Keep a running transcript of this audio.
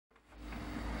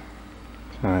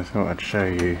So I thought I'd show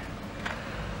you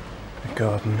the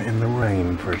garden in the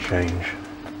rain for a change.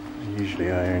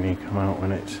 Usually I only come out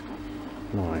when it's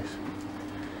nice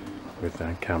with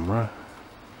that camera,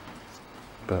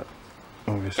 but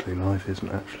obviously life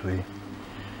isn't actually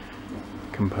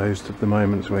composed of the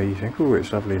moments where you think, oh,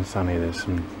 it's lovely and sunny, there's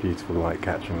some beautiful light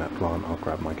catching that plant, I'll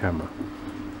grab my camera.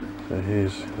 So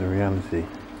here's the reality.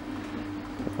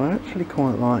 I actually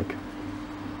quite like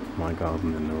my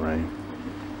garden in the rain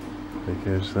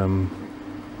because,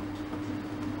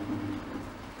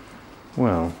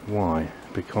 well, why?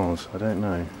 Because, I don't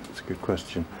know, it's a good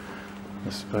question.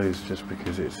 I suppose just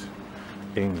because it's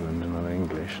England and I'm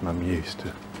English and I'm used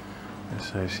to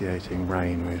associating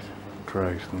rain with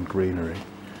growth and greenery,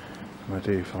 and I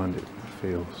do find it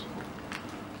feels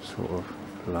sort of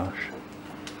lush.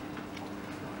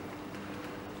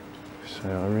 So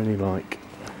I really like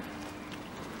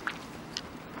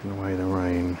the way the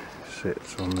rain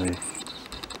sits on the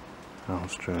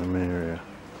Alstroemeria.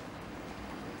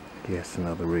 Yes,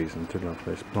 another reason to love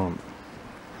this plant.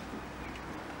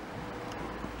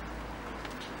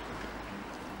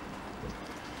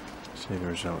 See the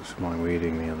results of my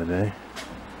weeding the other day.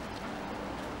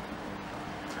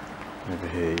 Over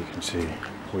here you can see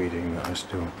weeding that I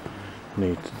still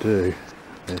need to do.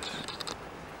 This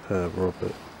Herb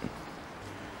Robert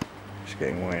is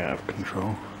getting way out of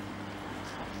control.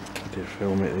 I did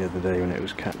film it the other day when it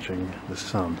was catching the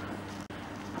sun,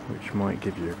 which might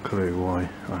give you a clue why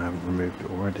I haven't removed it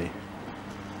already.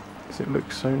 Because it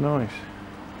looks so nice.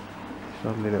 These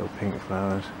lovely little pink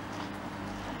flowers,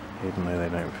 even though they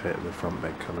don't fit the front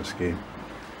bed colour scheme.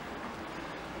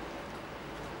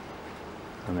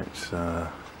 And it's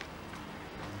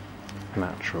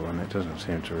natural, and it doesn't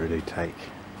seem to really take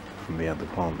from the other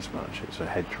plants much. It's a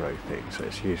hedgerow thing, so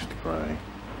it's used to growing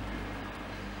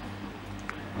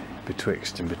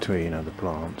betwixt and between other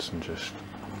plants and just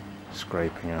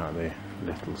scraping out the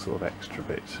little sort of extra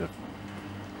bits of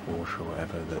wash or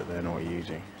whatever that they're not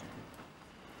using.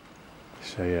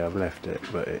 So yeah, I've left it,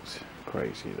 but it's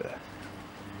crazy there.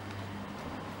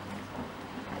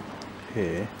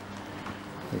 Here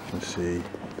you can see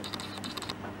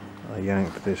I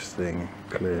yanked this thing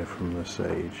clear from the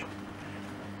sage,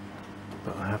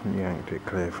 but I haven't yanked it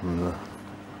clear from the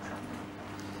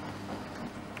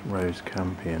rose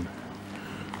campion.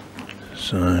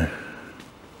 So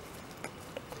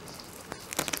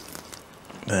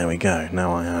there we go,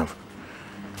 now I have.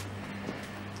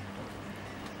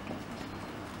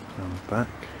 I'm back.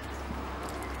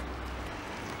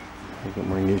 I've got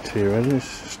my new Tiarellis,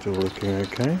 still looking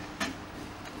okay,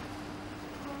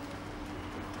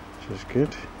 which is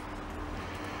good.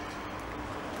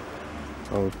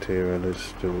 Old Tiarellis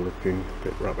still looking a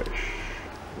bit rubbish,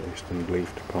 at least in the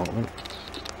leaf department.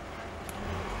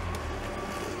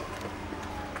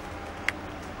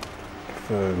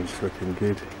 Ferns looking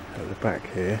good at the back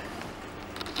here.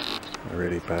 I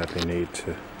really badly need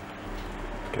to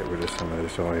get rid of some of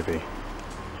this ivy.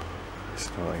 It's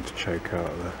starting to choke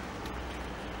out the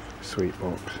sweet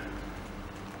box.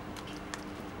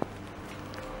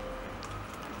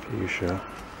 Fuchsia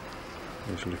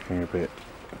is looking a bit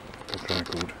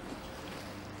bedraggled.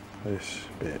 This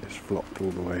bit is flopped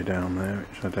all the way down there,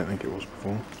 which I don't think it was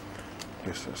before. I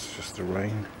guess that's just the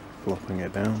rain flopping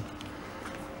it down.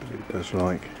 But it does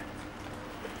like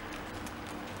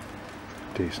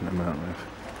a decent amount of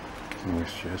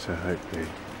moisture, so hopefully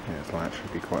it'll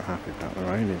actually be quite happy about the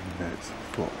rain, even though it's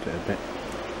flopped it a bit.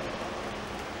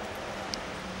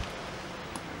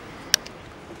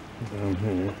 Down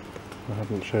here, I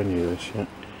haven't shown you this yet,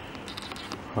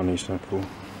 honeysuckle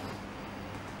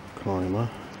climber.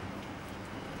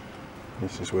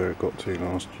 This is where it got to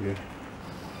last year.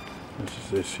 This is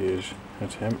this year's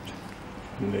attempt,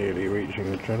 nearly reaching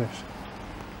the trellis.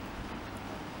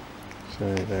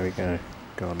 So there we go,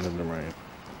 garden in the rain.